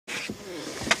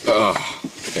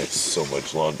There's so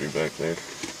much laundry back there.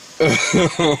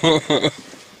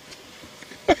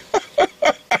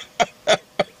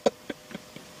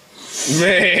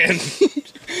 Man,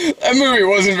 that movie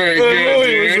wasn't very good. That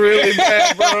movie was really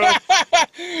bad, bro.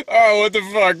 Oh, what the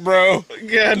fuck, bro?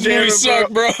 God This damn movie it,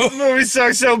 sucked, bro. The movie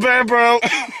sucks so bad, bro.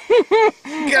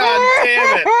 God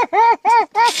damn it.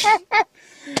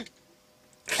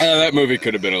 That movie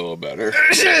could have been a little better.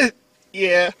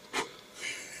 Yeah.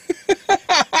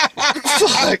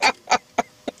 Fuck.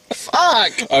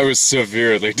 Fuck. I was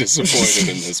severely disappointed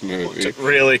in this movie.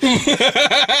 Really?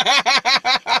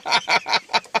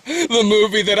 The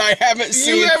movie that I haven't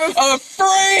seen a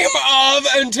frame of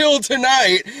until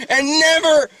tonight, and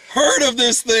never heard of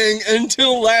this thing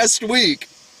until last week.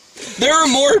 There are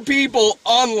more people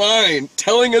online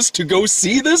telling us to go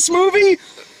see this movie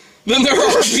than there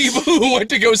are people who went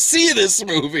to go see this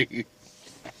movie.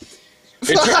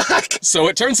 So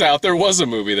it turns out there was a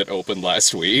movie that opened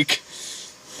last week.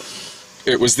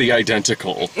 It was The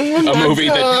Identical, a movie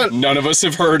that none of us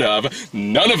have heard of,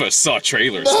 none of us saw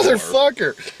trailers for.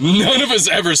 Motherfucker. None of us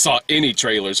ever saw any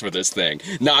trailers for this thing.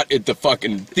 Not at the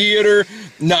fucking theater,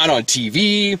 not on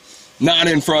TV, not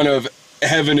in front of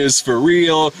Heaven is for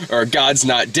Real, or God's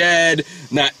Not Dead,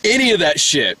 not any of that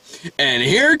shit. And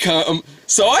here come...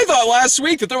 So I thought last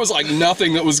week that there was like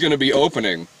nothing that was going to be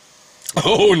opening.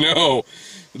 Oh no.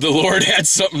 The Lord had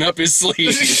something up his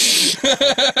sleeve.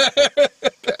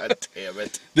 God damn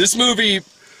it. This movie,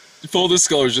 full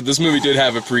disclosure, this movie did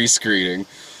have a pre-screening.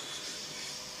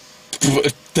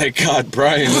 Thank God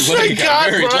Brian and Letty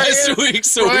got married last week.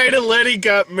 So Brian and Letty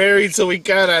got married, so we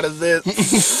got out of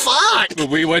this. Fuck! But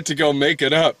we went to go make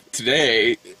it up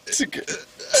today. So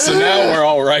now we're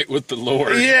all right with the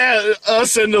Lord. Yeah,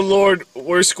 us and the Lord,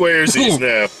 we're squaresies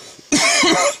now.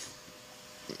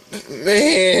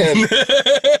 Man.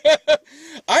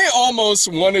 I almost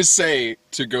want to say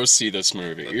to go see this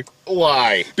movie.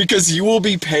 Why? Because you will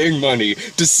be paying money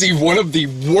to see one of the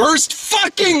worst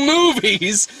fucking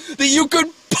movies that you could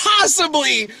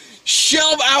possibly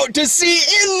shove out to see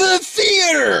in the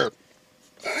theater.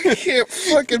 I can't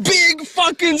fucking... Big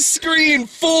fucking screen,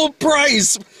 full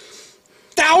price.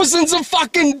 Thousands of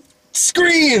fucking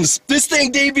screens. This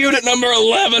thing debuted at number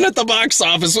 11 at the box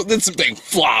office. This thing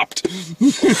flopped.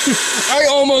 I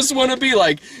almost want to be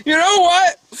like, you know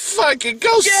what? Fucking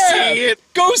go see it.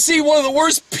 Go see one of the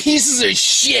worst pieces of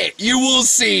shit you will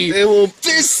see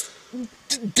this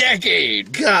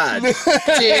decade. God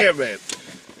damn it.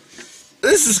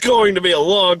 This is going to be a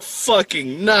long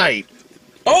fucking night.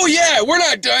 Oh yeah, we're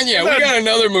not done yet. We got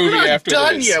another movie after this. We're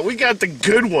not done yet. We got the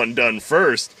good one done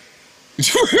first. I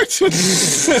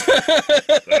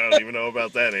don't even know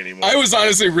about that anymore. I was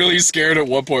honestly really scared at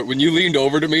one point when you leaned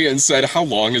over to me and said, how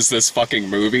long is this fucking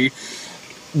movie?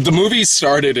 The movie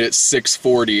started at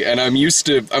 6:40, and I'm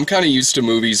kind of used to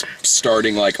movies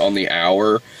starting like on the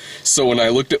hour. So when I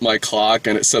looked at my clock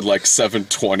and it said like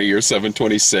 7:20 or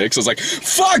 7:26, I was like,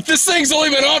 fuck, this thing's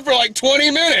only been on for like 20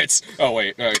 minutes. Oh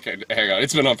wait, okay, hang on,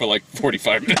 it's been on for like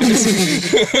 45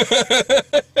 minutes.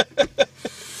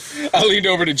 I leaned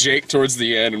over to Jake towards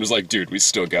the end and was like, dude, we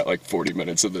still got like 40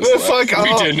 minutes of this left. Fuck off.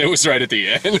 We did, and it was right at the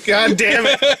end. God damn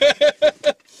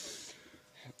it.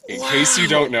 In case you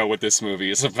don't know what this movie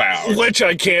is about. Which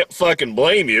I can't fucking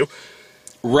blame you.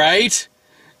 Right?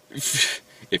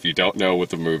 If you don't know what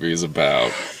the movie is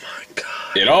about. Oh my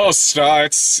God. It all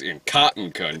starts in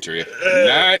Cotton Country,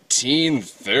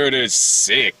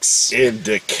 1936. In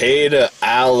Decatur,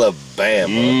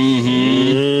 Alabama.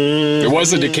 It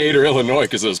wasn't Decatur, Illinois,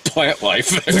 because it was plant life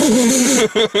there.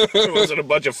 It wasn't a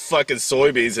bunch of fucking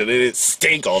soybeans and it didn't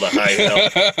stink all the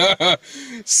high hell.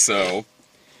 So,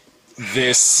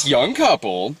 this young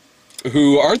couple,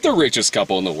 who aren't the richest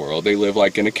couple in the world, they live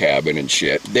like in a cabin and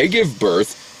shit, they give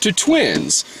birth to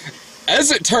twins.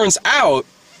 As it turns out,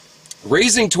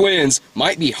 raising twins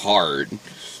might be hard.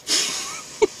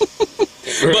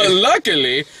 But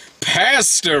luckily,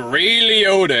 Pastor Ray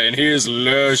Liotta and his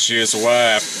luscious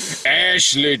wife,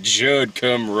 Ashley Judd,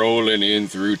 come rolling in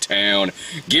through town,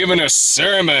 giving a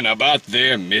sermon about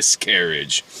their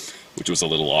miscarriage, which was a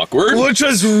little awkward. Which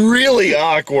was really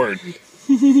awkward.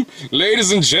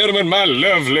 Ladies and gentlemen, my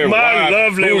lovely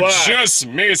wife, who just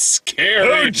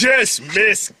miscarried. Who just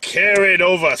miscarried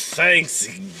over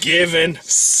Thanksgiving.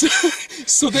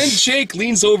 So then Jake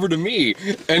leans over to me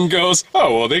and goes,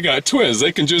 oh, well, they got twins.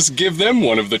 They can just give them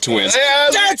one of the twins.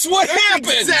 That's what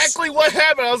happens! Exactly what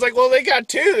happened. I was like, well, they got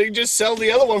two. They can just sell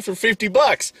the other one for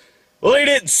 $50. Well, they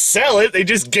didn't sell it. They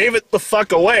just gave it the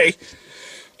fuck away.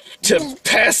 to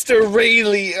Pastor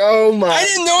Rayleigh. Oh my! I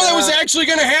didn't know that was God. actually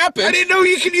gonna happen. I didn't know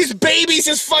you could use babies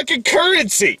as fucking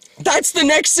currency. That's the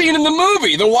next scene in the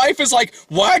movie. The wife is like,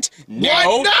 "What? No,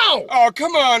 What? No. Oh,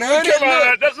 come on, honey. Come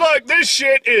on, look, this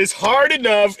shit is hard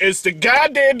enough. It's the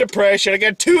goddamn depression. I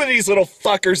got 2 of these little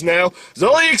fuckers now. I was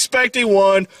only expecting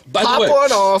one. By the Pop way-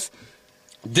 one off.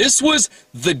 This was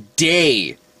the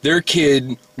day their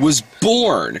kid was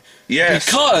born.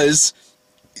 Yes.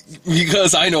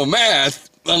 Because I know math,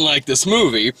 unlike this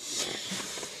movie.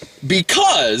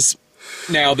 Because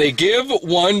now they give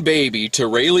one baby to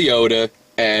Ray Liotta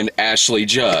and Ashley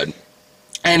Judd.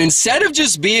 And instead of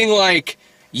just being like,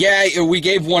 yeah, we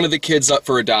gave one of the kids up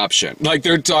for adoption. Like,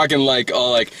 they're talking like,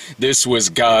 oh, like, this was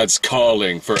God's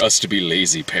calling for us to be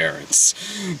lazy parents.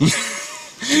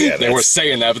 Yeah, They were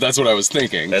saying that, but that's what I was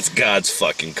thinking. That's God's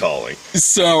fucking calling.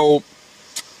 So,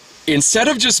 instead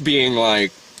of just being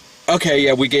like, okay,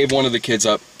 yeah, we gave one of the kids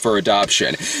up for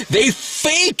adoption, they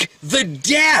fake the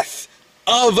death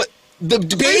of the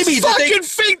baby. They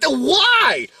fake the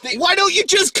why? Why don't you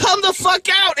just come the fuck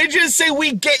out and just say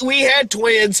we had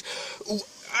twins?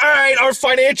 All right, our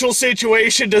financial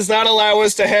situation does not allow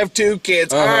us to have 2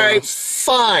 kids. All right,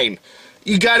 fine.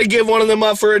 You got to give one of them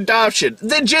up for adoption.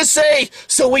 Then just say,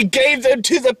 so we gave them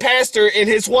to the pastor and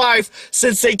his wife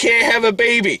since they can't have a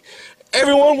baby.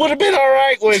 Everyone would have been all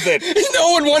right with it.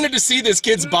 No one wanted to see this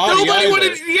kid's body. Nobody would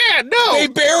have. Yeah, no. They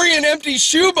bury an empty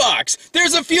shoebox.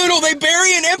 There's a funeral. They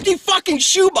bury an empty fucking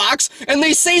shoebox, and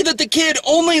they say that the kid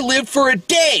only lived for a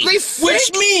day,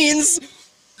 which means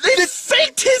they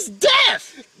faked his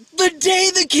death. the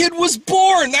day the kid was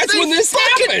born. That's when this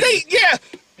happened. Yeah.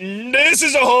 This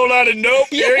is a whole lot of nope.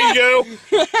 Yeah. There you go.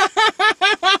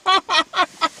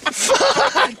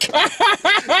 Fuck.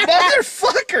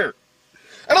 Motherfucker.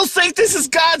 I don't think this is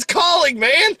God's calling,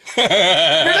 man. You're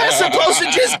not supposed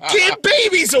to just give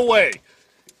babies away.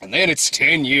 And then it's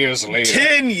 10 years later.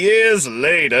 10 years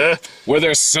later. Where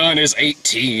their son is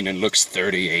 18 and looks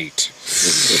 38.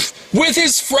 With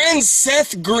his friend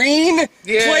Seth Green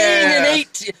playing an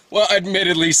 18... Well,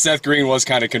 admittedly, Seth Green was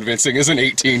kind of convincing as an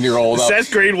 18-year-old.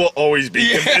 Seth Green will always be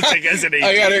convincing as an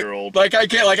 18-year-old.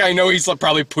 I know he's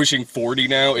probably pushing 40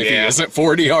 now, if he isn't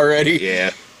 40 already. Yeah.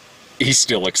 He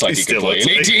still looks like he could play an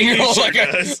looks like 18-year-old.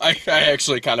 he sure I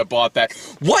actually kind of bought that.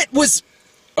 What was...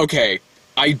 Okay,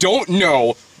 I don't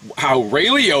know how Ray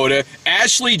Liotta,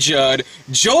 Ashley Judd,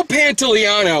 Joe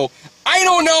Pantoliano, I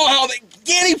don't know how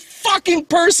any fucking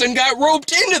person got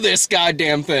roped into this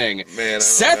goddamn thing. Man,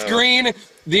 Seth Green, at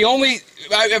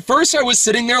first I was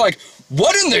sitting there like,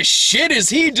 what in the shit is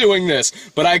he doing this?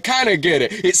 But I kind of get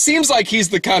it. It seems like he's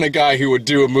the kind of guy who would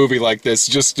do a movie like this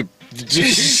just for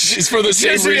the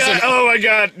same reason. Oh my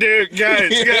god, dude,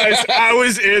 guys, I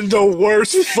was in the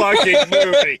worst fucking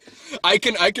movie. I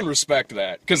can respect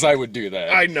that, because I would do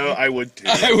that. I know, I would too.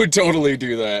 I would totally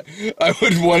do that. I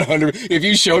would 100. If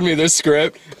you showed me this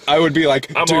script, I would be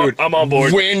like, dude, I'm on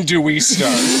board. When do we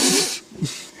start?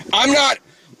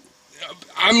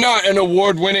 I'm not an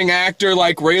award-winning actor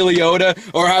like Ray Liotta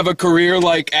or have a career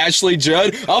like Ashley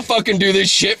Judd. I'll fucking do this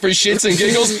shit for shits and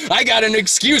giggles. I got an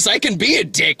excuse. I can be a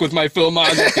dick with my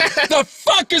filmography. The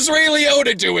fuck is Ray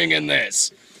Liotta doing in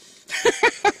this?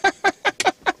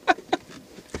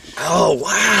 Oh,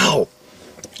 wow.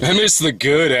 I miss the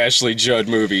good Ashley Judd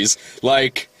movies,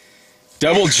 like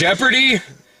Double Jeopardy,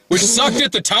 which sucked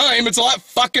at the time. It's a lot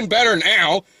fucking better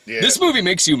now. Yeah. This movie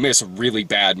makes you miss really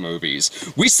bad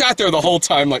movies. We sat there the whole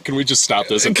time like, can we just stop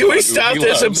this? And Can put we on stop Oogie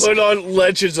this and Loves? put on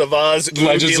Legends of Oz?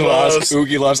 Legends Oogie of Oz, Loves?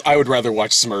 Oogie Loves. I would rather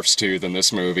watch Smurfs 2 than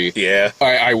this movie. Yeah.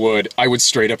 I would. I would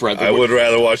straight up rather. I would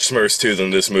rather watch Smurfs 2 than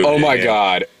this movie. Oh my man.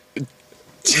 god.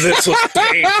 This was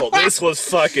painful. This was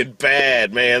fucking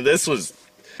bad, man. This was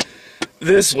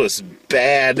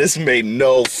bad. This made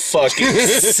no fucking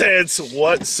sense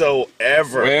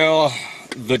whatsoever. Well,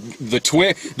 the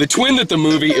twin that the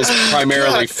movie is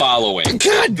primarily following.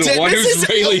 God the damn, one who's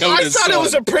Ray I Liotta's thought it was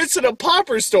a son. Prince and a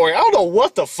Pauper story. I don't know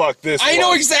what the fuck this was. I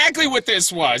know exactly what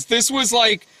this was. This was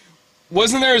like,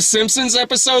 wasn't there a Simpsons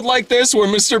episode like this where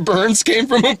Mr. Burns came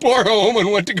from a poor home and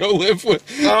went to go live with...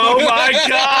 Oh my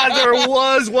god, there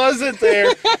wasn't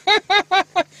there?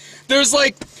 There's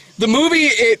like, the movie,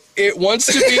 it wants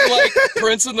to be like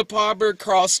Prince and the Pauper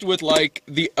crossed with like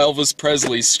the Elvis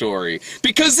Presley story.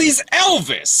 Because he's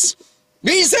Elvis.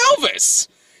 He's Elvis.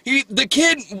 The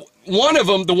kid, one of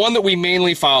them, the one that we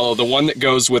mainly follow, the one that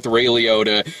goes with Ray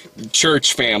Liotta,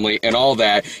 church family, and all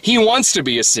that, he wants to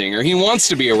be a singer, he wants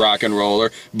to be a rock and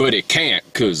roller, but he can't,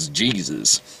 'cause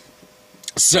Jesus.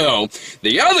 So,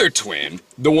 the other twin,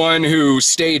 the one who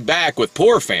stayed back with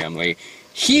poor family,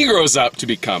 he grows up to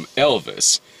become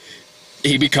Elvis.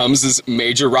 he becomes this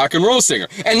major rock and roll singer.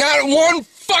 And not one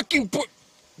fucking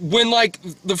when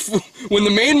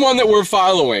the main one that we're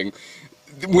following,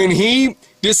 when he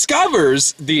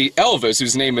discovers the Elvis,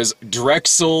 whose name is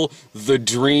Drexel the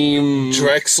Dream...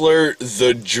 Drexler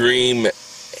the Dream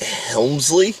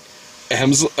Helmsley?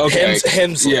 Okay.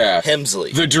 Hemsley. Yeah.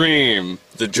 Hemsley. The Dream.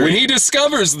 The Dream. When he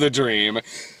discovers the Dream,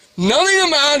 nothing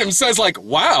about him says like,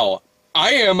 wow,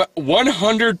 I am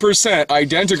 100%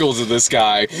 identical to this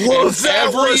guy Whoa, in that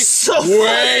every was so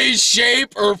way,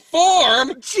 shape, or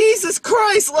form. Jesus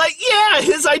Christ! Like, yeah,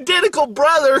 his identical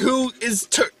brother who is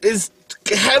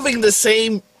having the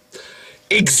same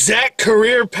exact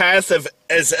career path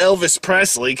as Elvis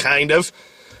Presley, kind of.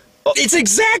 It's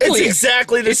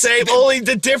exactly the same. Only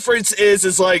the difference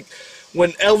is like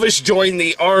when Elvis joined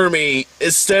the army,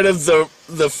 instead of the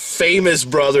famous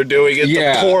brother doing it,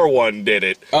 the poor one did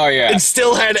it. Oh, yeah. And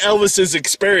still had Elvis's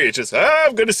experience. Just,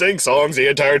 I'm gonna sing songs the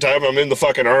entire time I'm in the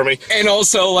fucking army. And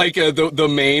also, like, the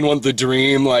main one, The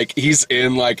Dream, like, he's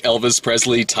in, like, Elvis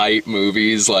Presley-type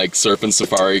movies, like Surfing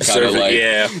Safari, kind of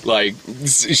like, like,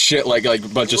 shit, like a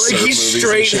bunch of surf movies. He's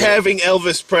straight having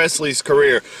Elvis Presley's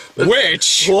career.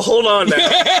 Which? Well, hold on now.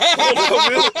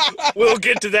 Hold on. We'll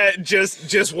get to that in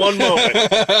just one moment.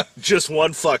 Just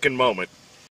one fucking moment.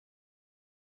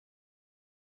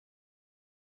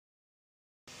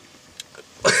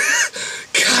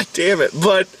 God damn it.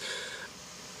 But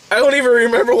I don't even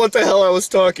remember what the hell I was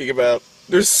talking about.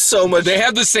 There's so much. They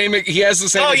have the same, he has the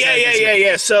same. Oh,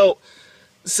 yeah.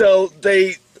 So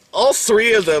they, all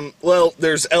three of them, well,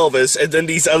 there's Elvis and then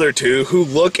these other two who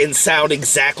look and sound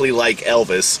exactly like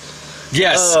Elvis.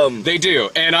 Yes, they do.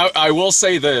 And I will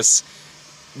say this.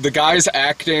 The guy's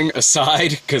acting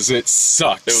aside, because it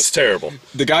sucks. It was terrible.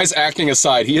 The guy's acting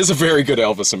aside, he is a very good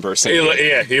Elvis impersonator.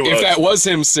 Yeah, he was. If that was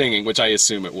him singing, which I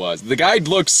assume it was. The guy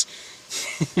looks...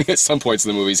 At some points in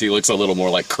the movies, he looks a little more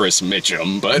like Chris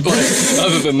Mitchum, but like,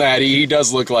 other than that, he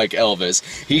does look like Elvis.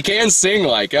 He can sing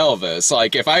like Elvis.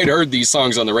 Like, if I had heard these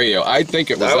songs on the radio, I'd think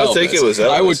it was Elvis. I would think it was Elvis.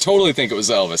 I would totally think it was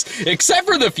Elvis. Except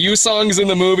for the few songs in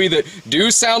the movie that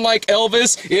do sound like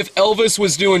Elvis, if Elvis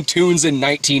was doing tunes in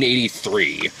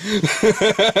 1983.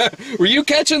 Were you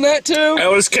catching that too? I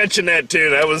was catching that too.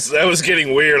 That was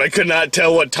getting weird. I could not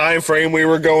tell what time frame we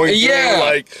were going through. Yeah,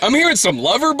 like, I'm hearing some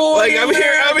Loverboy. Like,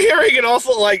 I'm hearing an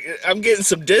awful, like, I'm getting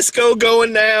some disco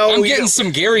going now. I'm getting some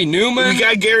Gary Newman. We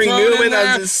got Gary Newman.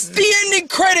 The ending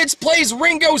credits plays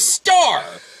Ringo Starr.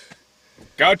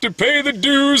 Got to pay the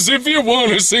dues if you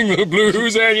want to sing the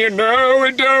blues, and you know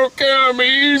it don't come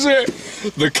easy.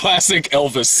 The classic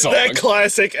Elvis song. That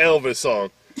classic Elvis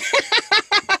song.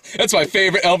 That's my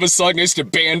favorite Elvis song next to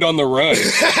Band on the Run.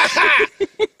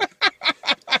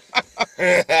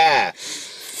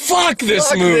 Fuck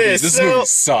this movie. This movie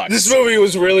sucks. This movie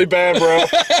was really bad, bro.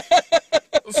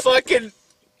 Fucking...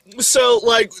 So,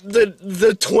 like,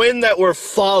 the twin that we're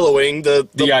following, the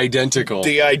identical.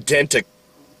 The identical.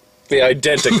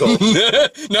 No,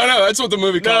 that's what the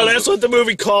movie calls him. No, that's what the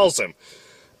movie calls him.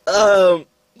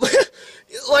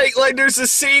 Like, there's a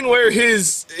scene where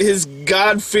his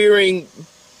God-fearing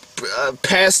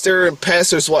pastor and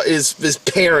his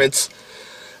parents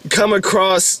come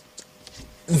across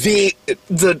the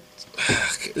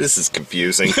this is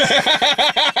confusing.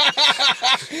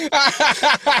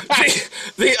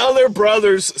 the other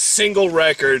brother's single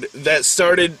record that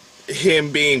started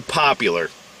him being popular.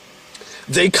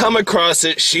 They come across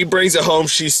it, she brings it home,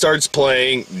 she starts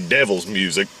playing devil's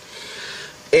music.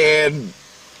 And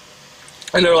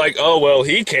they're like, oh, well,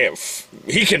 he can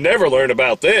never learn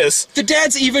about this. The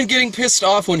dad's even getting pissed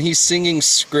off when he's singing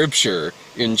scripture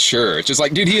in church. It's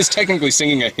like, dude, he is technically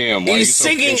singing a hymn. Why he's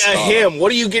singing a hymn.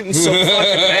 What are you getting so fucking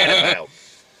mad about?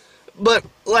 But,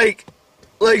 like,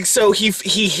 so he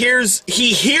hears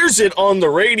it on the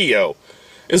radio.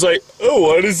 It's like, oh,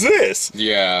 what is this?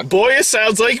 Yeah. Boy, it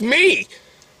sounds like me.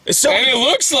 So and it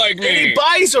looks like me. And he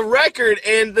buys a record,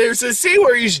 and there's a scene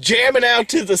where he's jamming out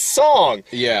to the song.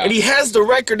 Yeah. And he has the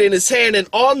record in his hand, and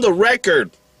on the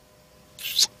record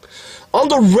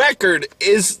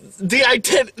is the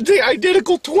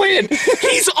identical twin.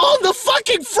 He's on the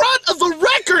fucking front of the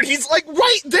record. He's, like,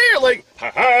 right there, like,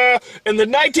 ha-ha. In the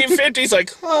 1950s,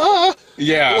 like, ha.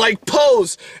 Yeah. Like,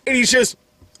 pose. And he's just...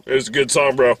 It's a good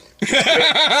song, bro.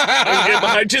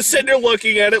 Just sitting there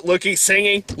looking at it,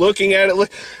 singing, looking at it.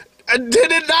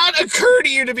 Did it not occur to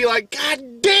you to be like,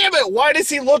 God damn it, why does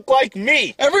he look like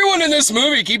me? Everyone in this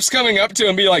movie keeps coming up to him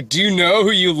and be like, do you know who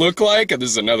you look like? And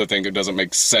this is another thing that doesn't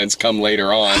make sense come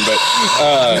later on, but...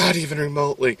 not even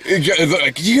remotely.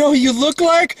 Like, do you know who you look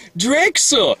like?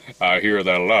 Drexel. I hear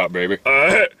that a lot, baby.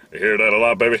 I hear that a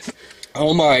lot, baby.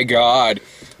 Oh my God.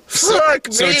 Fuck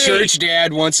me. So church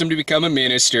dad wants him to become a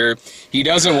minister. He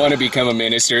doesn't want to become a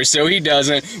minister, so he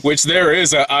doesn't, which there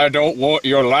is a I don't want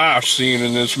your life scene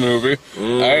in this movie.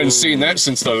 I hadn't seen that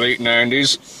since the late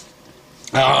 90s.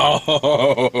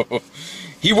 Oh.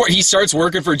 He starts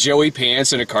working for Joey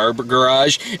Pants in a car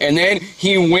garage, and then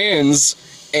he wins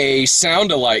a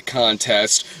sound-alike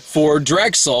contest for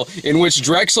Drexel, in which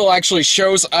Drexel actually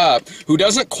shows up, who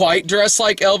doesn't quite dress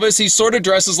like Elvis. He sort of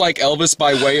dresses like Elvis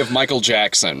by way of Michael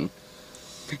Jackson.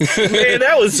 Man,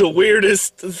 that was the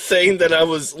weirdest thing that I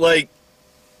was like...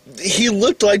 He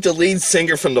looked like the lead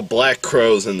singer from the Black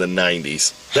Crowes in the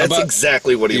 90s. That's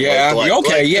exactly what he looked like.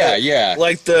 Okay, like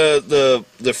like the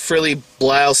frilly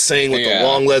blouse thing with the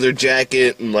long leather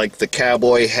jacket and like the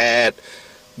cowboy hat,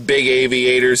 big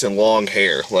aviators and long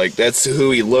hair. Like that's who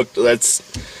he looked. That's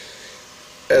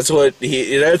what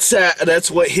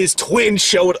his twin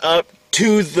showed up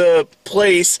to the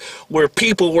place where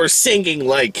people were singing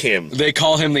like him. They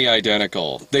call him the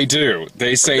Identical. They do.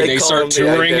 They say they start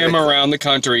touring him around the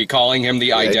country, calling him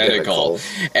the Identical.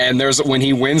 And when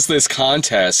he wins this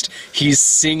contest, he's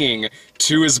singing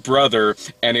to his brother,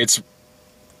 and it's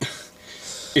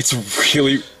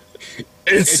really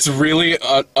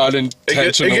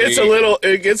unintentionally.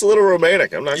 It gets a little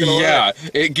romantic. I'm not gonna lie. Yeah,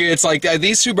 it gets like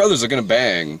these two brothers are gonna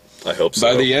bang. I hope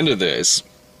so. By the end of this.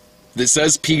 It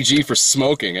says PG for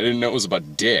smoking. I didn't know it was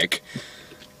about dick.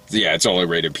 Yeah, it's only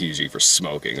rated PG for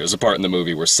smoking. There's a part in the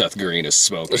movie where Seth Green is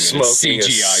smoking and it's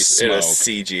CGI smoke. In a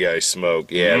CGI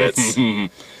smoke. Yeah, that's...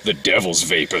 The devil's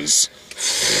vapors.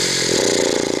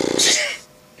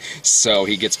 So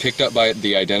he gets picked up by...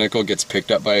 The Identical gets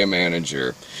picked up by a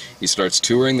manager. He starts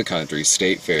touring the country,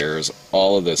 state fairs,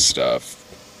 all of this stuff.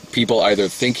 People either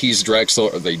think he's Drexel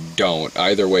or they don't.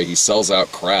 Either way, he sells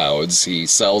out crowds.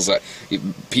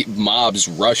 Mobs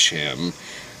rush him.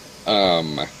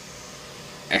 And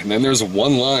then there's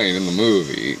one line in the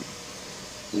movie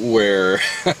where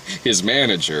his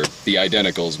manager, the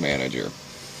Identical's manager,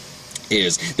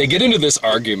 they get into this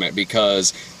argument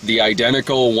because the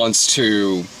Identical wants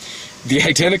to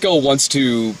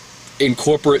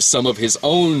incorporate some of his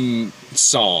own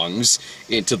songs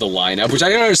into the lineup, which I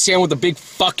didn't understand what the big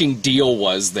fucking deal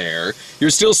was there. You're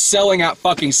still selling out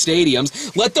fucking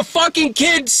stadiums. Let the fucking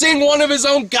kid sing one of his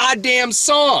own goddamn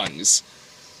songs.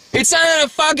 It's not gonna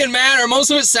fucking matter. Most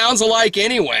of it sounds alike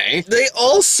anyway. They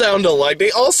all sound alike. They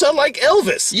all sound like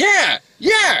Elvis. Yeah.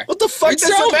 What the fuck does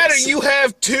it matter? You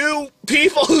have two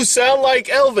people who sound like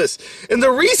Elvis. And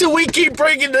the reason we keep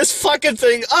bringing this fucking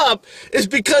thing up is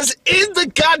because in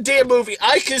the goddamn movie,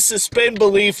 I can suspend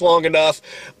belief long enough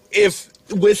if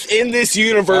within this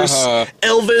universe,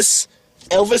 Elvis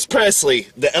Presley,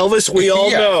 the Elvis we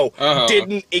all know,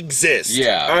 didn't exist.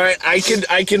 Yeah. All right, I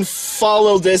can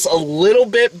follow this a little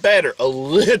bit better. Yeah.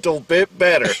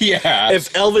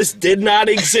 If Elvis did not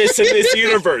exist in this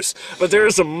universe, but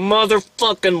there's a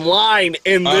motherfucking line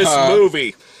in this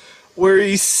movie where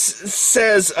he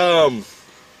says,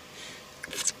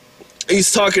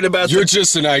 he's talking about You're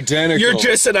just an identical. You're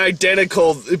just an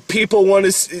identical. People want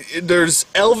to. There's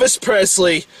Elvis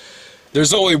Presley.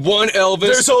 There's only one Elvis.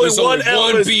 There's only one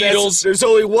Beatles. There's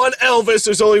only one Elvis.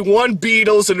 There's only one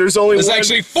Beatles, and there's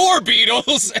actually four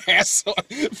Beatles.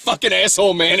 Fucking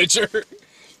asshole manager.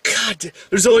 God,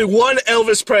 there's only one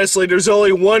Elvis Presley. There's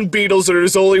only one Beatles, and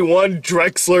there's only one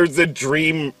Drexler the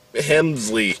Dream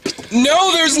Hemsley.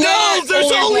 No, there's not.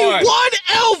 There's only one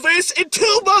Elvis and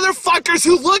two motherfuckers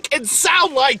who look and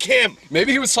sound like him.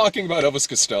 Maybe he was talking about Elvis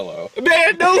Costello.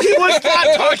 Man, no, he was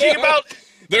not talking about.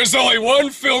 There's only one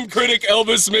film critic,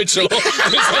 Elvis Mitchell.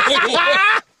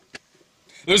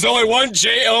 There's only one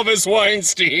J. Elvis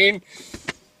Weinstein.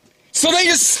 So they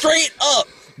just straight up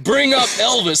bring up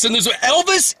Elvis, and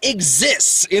Elvis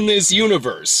exists in this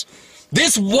universe.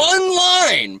 This one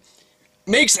line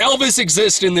makes Elvis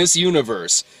exist in this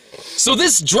universe. So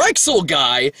this Drexel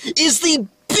guy is the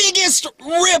biggest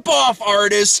rip-off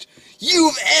artist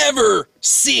you've ever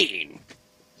seen.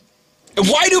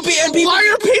 Why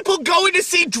are people going to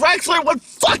see Drexler when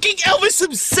fucking Elvis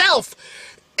himself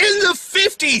in the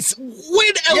 50s,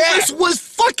 when Elvis was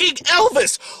fucking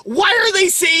Elvis? Why are they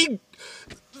seeing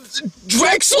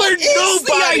Drexler?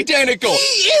 The Identical. He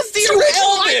is the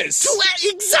Elvis.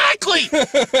 Exactly.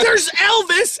 There's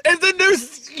Elvis, and then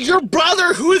there's your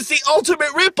brother, who is the ultimate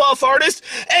ripoff artist,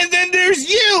 and then there's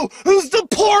you, who's the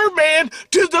poor man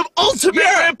to the ultimate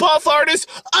ripoff artist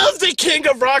of the king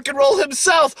of rock and roll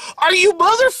himself. Are you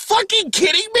motherfucking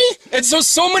kidding me? And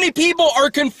so many people are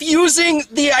confusing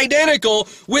the Identical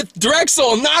with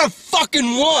Drexel. Not a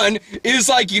fucking one is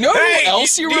like, you know who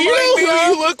else you remind me of? Do you know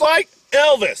who you look like?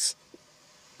 Elvis.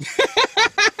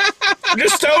 I'm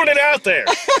just throwing it out there.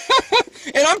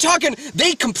 And I'm talking,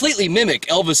 they completely mimic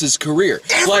Elvis's career.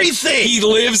 Everything! Like, he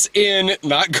lives in,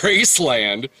 not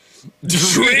Graceland,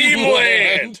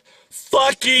 Dreamland!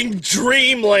 Fucking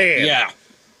Dreamland! Yeah.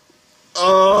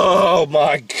 Oh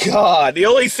my god. The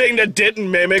only thing that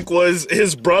didn't mimic was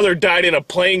his brother died in a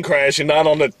plane crash and not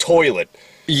on the toilet.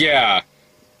 Yeah.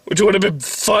 Which would have been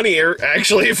funnier,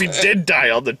 actually, if he did die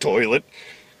on the toilet.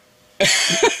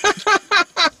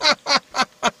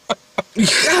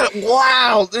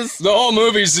 Wow, the whole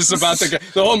movie's just about the guy.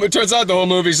 It turns out the whole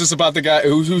movie's just about the guy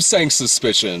who sang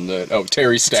Suspicion.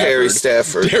 Terry Stafford. Terry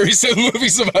Stafford. The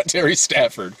movie's about Terry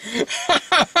Stafford.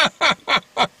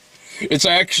 It's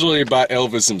actually about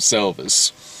Elvis himself.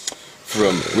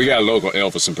 We got a local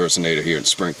Elvis impersonator here in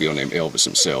Springfield named Elvis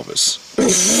himself.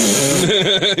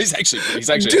 he's actually.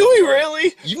 Do we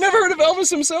really? You've never heard of Elvis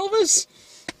himself?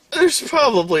 There's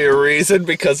probably a reason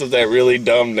because of that really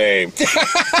dumb name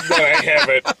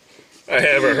that I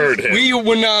haven't heard him. You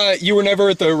were never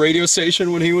at the radio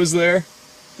station when he was there?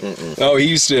 Mm-mm. Oh, he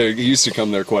used to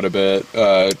come there quite a bit.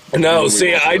 No,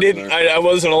 see, I didn't. I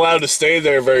wasn't allowed to stay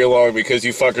there very long because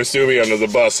you fuckers threw me under the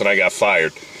bus and I got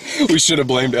fired. We should have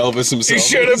blamed Elvis himself. You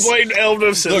should have blamed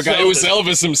Elvis himself. Look, it was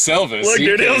Elvis himself. Look,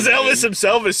 dude, it was Elvis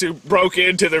himself who broke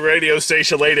into the radio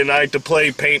station late at night to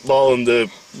play paintball in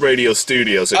the radio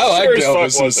studios. I liked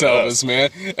Elvis himself,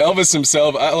 man. Elvis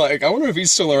himself. I wonder if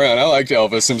he's still around. I liked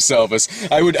Elvis himself.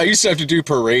 I used to have to do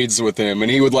parades with him,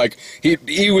 and he would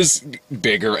he was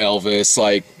bigger Elvis,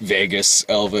 like Vegas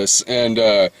Elvis,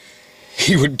 and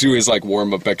he would do his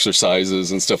warm-up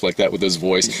exercises and stuff like that with his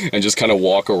voice and just kind of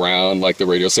walk around like the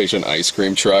radio station ice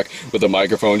cream truck with a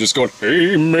microphone just going,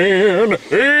 "Hey man,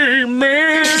 hey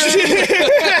man."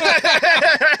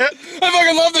 I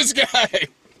fucking love this guy.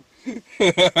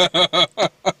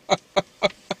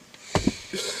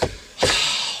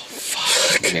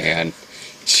 Fuck, man.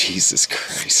 Jesus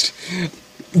Christ.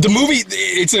 The movie,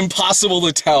 it's impossible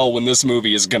to tell when this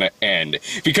movie is gonna end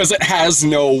because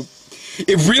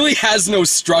it really has no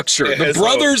structure. The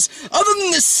brothers, other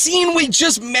than the scene we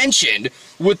just mentioned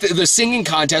with the singing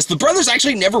contest, the brothers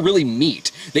actually never really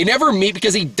meet. They never meet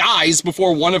because he dies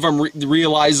before one of them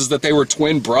realizes that they were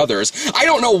twin brothers. I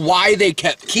don't know why they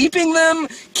kept keeping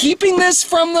this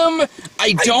from them.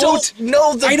 I don't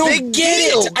know the I don't big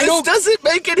get deal. it. This doesn't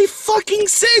make any fucking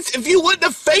sense. If you wouldn't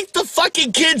have faked the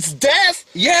fucking kid's death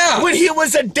when he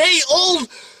was a day old,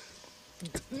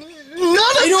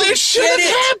 none of this should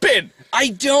have happened. I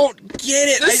don't get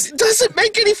it. This doesn't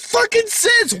make any fucking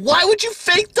sense. Why would you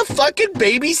fake the fucking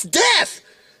baby's death?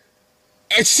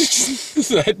 It's just,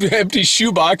 that empty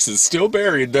shoebox is still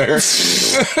buried there.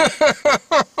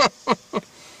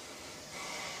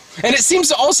 And it seems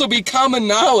to also be common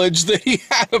knowledge that he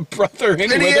had a brother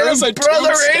anyway. And he had a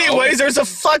brother anyways. There's a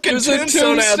fucking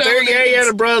tombstone out there. Yeah, he had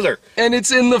a brother. And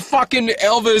it's in the fucking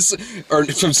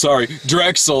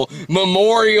Drexel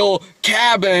Memorial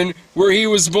Cabin where he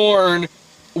was born,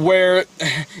 where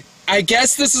I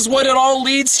guess this is what it all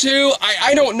leads to.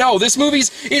 I don't know.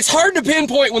 It's hard to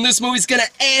pinpoint when this movie's gonna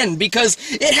end because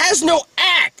it has no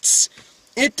acts.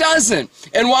 It doesn't.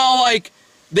 And while,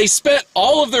 they spent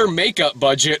all of their makeup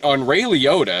budget on Ray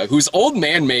Liotta, whose old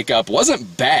man makeup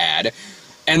wasn't bad.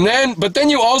 But then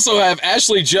you also have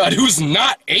Ashley Judd, who's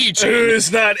not aging. Who is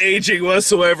not aging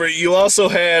whatsoever. You also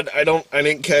had I don't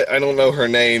know her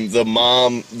name. The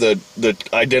mom, the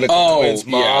identical twins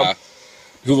mom, yeah.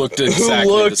 Who looked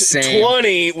exactly the same.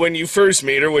 20 when you first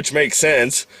meet her, which makes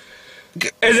sense.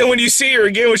 And then when you see her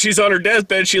again when she's on her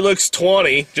deathbed, she looks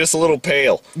 20, just a little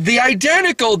pale. The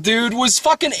identical dude was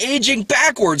fucking aging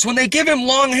backwards. When they give him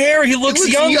long hair, he looks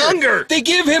younger. They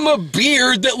give him a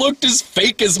beard that looked as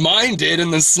fake as mine did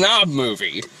in the Snob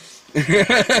movie.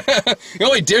 The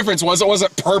only difference was it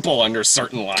wasn't purple under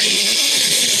certain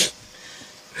lines.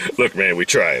 Look, man, we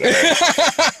tried. Right?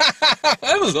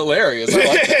 That was hilarious. I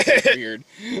like that beard.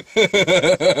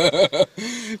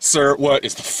 Sir, what the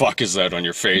fuck is that on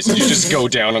your face? Did you just go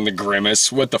down on the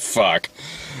grimace? What the fuck?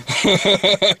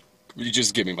 You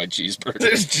just give me my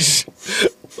cheeseburger.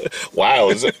 Wow,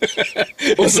 was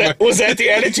that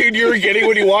the attitude you were getting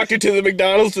when you walked into the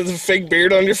McDonald's with a fake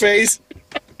beard on your face?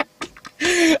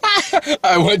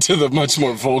 I went to the much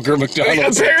more vulgar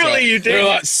McDonald's. Apparently you did. They're a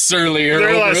lot surlier.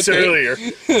 They're a lot surlier.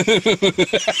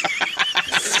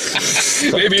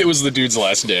 Maybe it was the dude's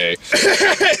last day.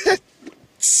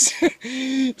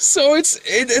 So and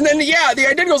then the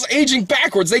identical's aging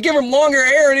backwards. They give him longer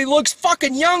hair and he looks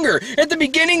fucking younger. At the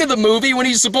beginning of the movie, when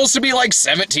he's supposed to be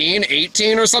 17,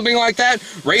 18 or something like that,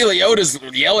 Ray Liotta's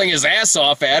yelling his ass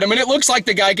off at him, and it looks like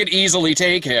the guy could easily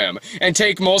take him and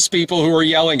take most people who are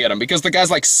yelling at him because the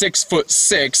guy's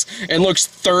 6'6" and looks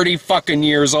 30 fucking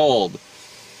years old.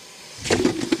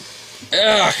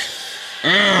 Ugh.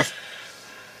 Ugh.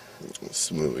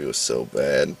 This movie was so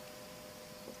bad.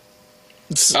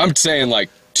 I'm saying like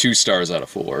 2 stars out of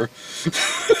 4.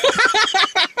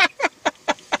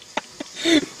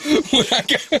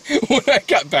 When I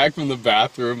got back from the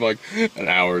bathroom, like an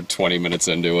hour and 20 minutes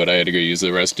into it, I had to go use the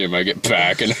restroom. I get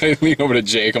back and I lean over to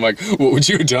Jake. I'm like, what would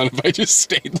you have done if I just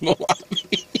stayed in the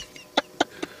lobby?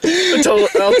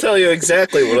 I'll tell you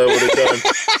exactly what I would have done.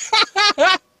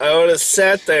 I would have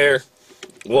sat there,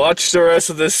 watched the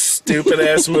rest of this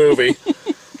stupid-ass movie,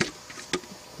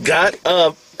 got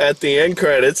up at the end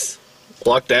credits,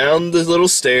 walked down the little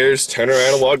stairs, turn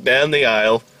around and walk down the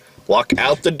aisle, walk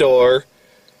out the door,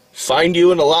 find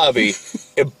you in the lobby,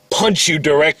 and punch you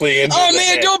directly into the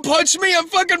man, head. don't punch me! I'm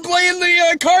fucking playing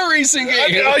the car racing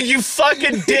game! Oh, you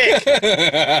fucking dick!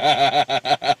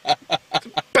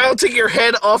 Bouncing your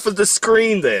head off of the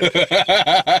screen then.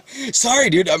 Sorry,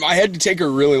 dude, I had to take a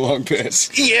really long piss.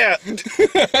 Yeah.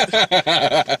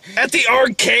 At the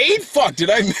arcade? Fuck, did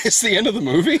I miss the end of the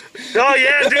movie? Oh,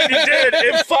 yeah, dude, you did.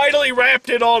 It finally wrapped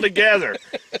it all together.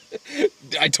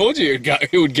 I told you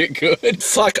it would get good.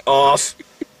 Fuck off.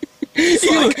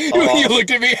 You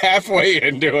looked at me halfway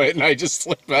into it, and I just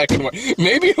slipped back and went,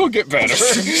 maybe it'll get better.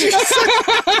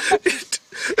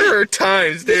 There are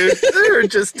times, dude. There are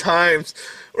just times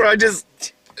where I just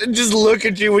look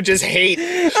at you with just hate.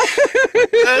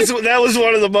 That was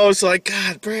one of the most, like,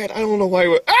 God, Brad, I don't know why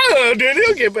I don't know, dude,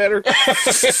 it'll get better.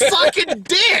 Fucking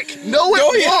dick. No,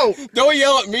 it won't. Don't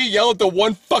yell at me. Yell at the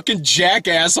one fucking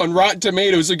jackass on Rotten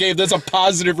Tomatoes who gave this a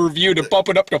positive review to bump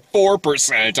it up to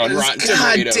 4% on Rotten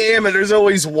Tomatoes. God damn it, there's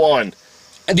always one.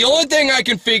 And the only thing I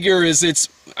can figure is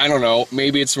I don't know,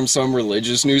 maybe it's from some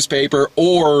religious newspaper,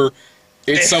 or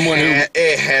it's someone who...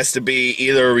 It has to be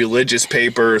either a religious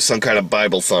paper or some kind of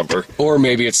Bible thumper. Or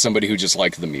maybe it's somebody who just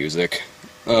liked the music.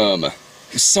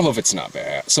 Some of it's not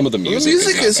bad. Some of the music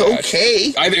is not bad.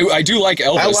 Okay. I do like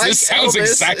Elvis. I like this sounds Elvis.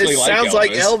 exactly like Elvis. It sounds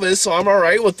like Elvis, so I'm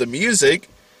alright with the music.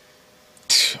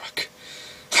 Fuck.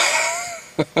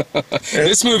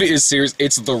 This movie is serious.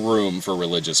 It's The Room for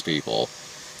religious people.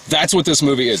 That's what this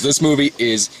movie is. This movie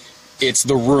is... It's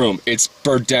The Room. It's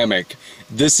Birdemic.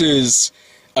 This is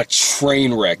a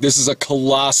train wreck. This is a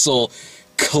colossal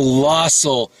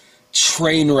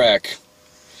train wreck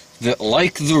that,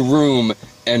 like The Room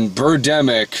and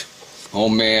Birdemic, oh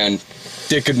man,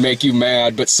 they could make you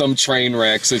mad, but some train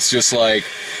wrecks, it's just like,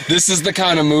 this is the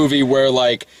kind of movie where,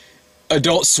 like,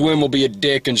 Adult Swim will be a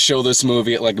dick and show this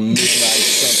movie at, like, midnight at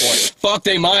some point. Fuck,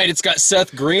 they might. It's got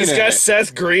Seth Green in it. It's got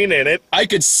Seth Green in it. I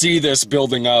could see this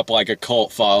building up like a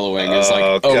cult following. It's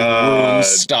like a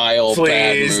Room-style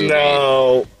bad movie. Please,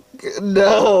 no.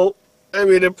 No. I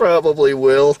mean, it probably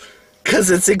will.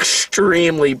 Because it's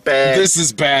extremely bad. This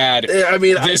is bad. I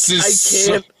mean,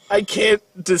 I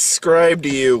can't describe to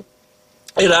you.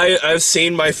 And I've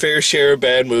seen my fair share of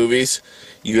bad movies.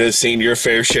 You have seen your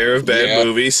fair share of bad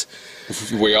movies.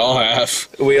 We all have.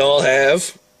 We all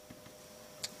have.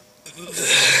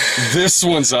 This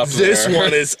one's up there. This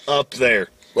one is up there.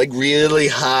 Like, really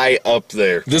high up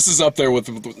there. This is up there with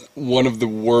one of the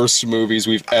worst movies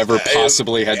we've ever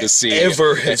possibly had to see.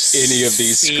 Ever have any of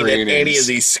these seen screenings. at any of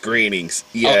these screenings.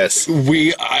 Yes.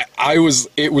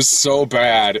 It was so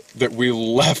bad that we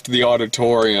left the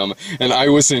auditorium and I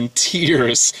was in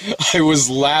tears. I was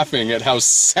laughing at how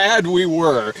sad we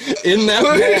were in that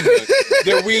moment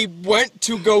that we went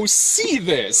to go see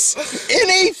this in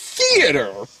a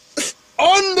theater.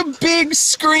 On the big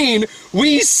screen,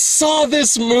 we saw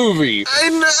this movie. I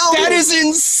know. That is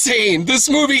insane. This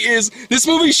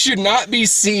movie should not be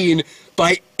seen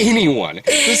by anyone.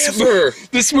 Ever.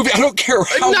 This movie, I don't care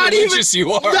how religious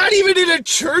you are. Not even in a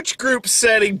church group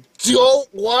setting.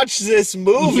 Don't watch this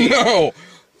movie. No.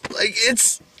 Like,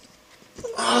 it's...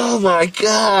 Oh my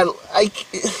god.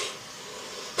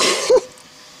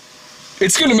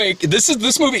 It's gonna make...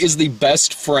 This movie is the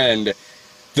best friend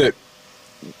that...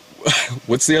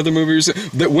 What's the other movie you're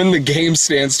saying? That When the Game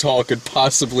Stands Tall could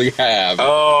possibly have.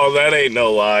 Oh, that ain't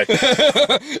no lie.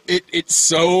 It's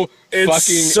so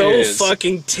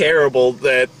fucking terrible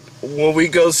that when we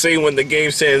go see When the Game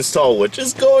Stands Tall, which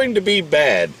is going to be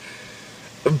bad,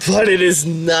 but it is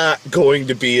not going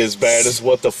to be as bad as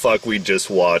what the fuck we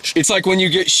just watched. It's like when you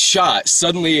get shot,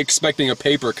 suddenly expecting a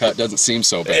paper cut doesn't seem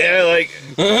so bad. Yeah, like,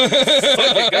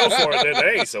 fucking go for it, then.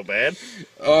 That ain't so bad.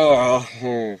 Oh.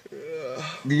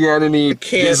 You got any...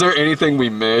 Is there anything we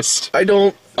missed? I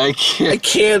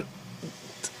can't...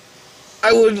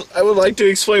 I would like to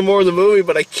explain more of the movie,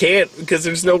 but I can't because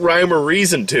there's no rhyme or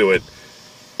reason to it.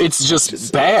 It's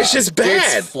just bad. It's just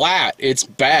bad. It's flat. It's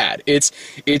bad. It's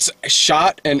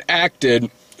shot and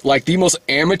acted like the most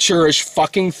amateurish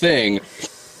fucking thing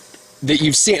that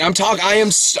you've seen. I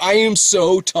am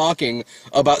so talking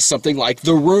about something like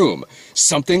The Room,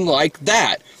 something like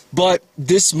that. But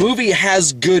this movie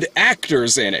has good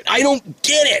actors in it. I don't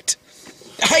get it.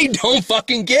 I don't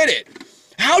fucking get it.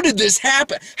 How did this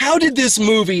happen? How did this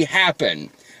movie happen?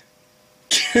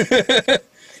 I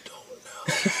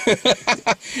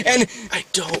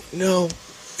don't know.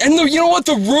 And you know what?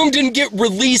 The Room didn't get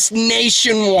released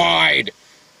nationwide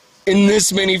in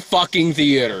this many fucking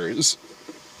theaters.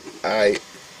 I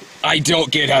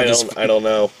don't get how I don't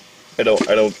know. I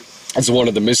don't. It's one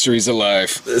of the mysteries of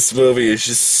life. This movie is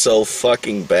just so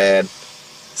fucking bad.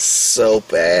 So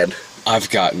bad. I've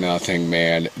got nothing,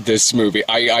 man. This movie,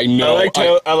 I know.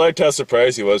 I liked how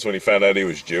surprised he was when he found out he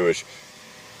was Jewish.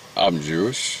 I'm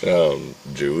Jewish?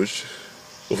 Jewish?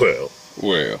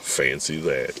 Well, fancy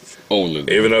that.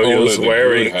 Even though he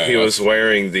was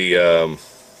wearing the,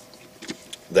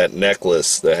 that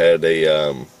necklace that had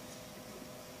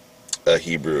a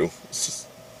Hebrew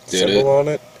symbol on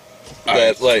it.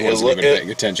 That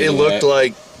it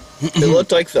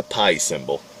looked like the pi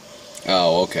symbol.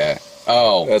 Oh, okay.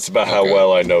 Oh, that's about how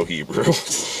well I know Hebrew.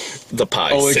 The pi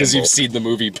symbol. Only because you've seen the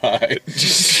movie Pi.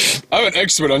 I'm an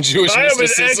expert on Jewish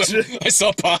mysticism. I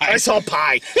saw Pi. I saw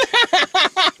Pi.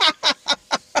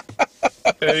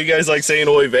 You guys like saying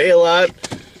oy vey a lot?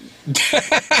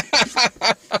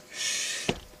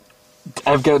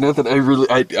 I've got nothing.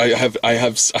 I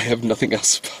have nothing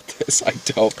else about this. I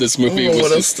don't. This movie was.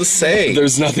 What else to say?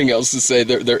 There's nothing else to say.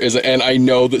 There isn't, and I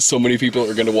know that so many people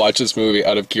are going to watch this movie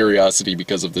out of curiosity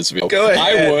because of this video. Go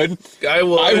ahead. I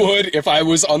would if I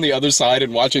was on the other side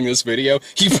and watching this video.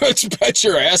 You bet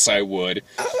your ass I would.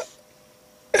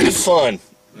 Have fun.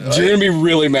 You're gonna be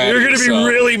really mad. You're gonna be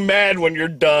really mad when you're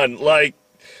done. Like.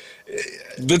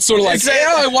 That's sort of like,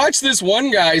 yeah, I watched this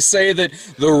one guy say that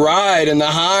the ride and the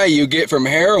high you get from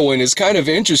heroin is kind of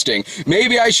interesting.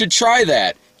 Maybe I should try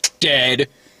that. Dead.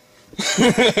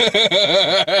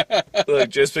 Look,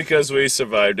 just because we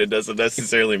survived it doesn't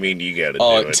necessarily mean you gotta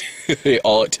do it.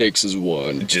 All it takes is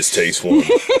one. It just takes one.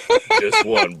 Just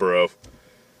one, bro.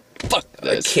 Fuck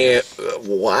this. I can't.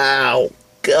 Wow.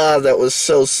 God, that was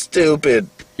so stupid.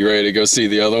 You ready to go see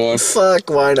the other one? Fuck,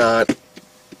 why not?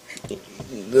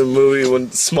 The movie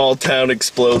when small town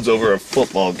explodes over a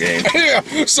football game. Yeah,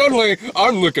 suddenly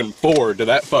I'm looking forward to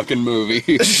that fucking movie.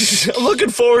 I'm looking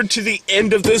forward to the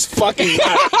end of this fucking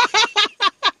life.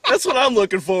 That's what I'm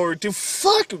looking forward to.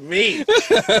 Fuck me.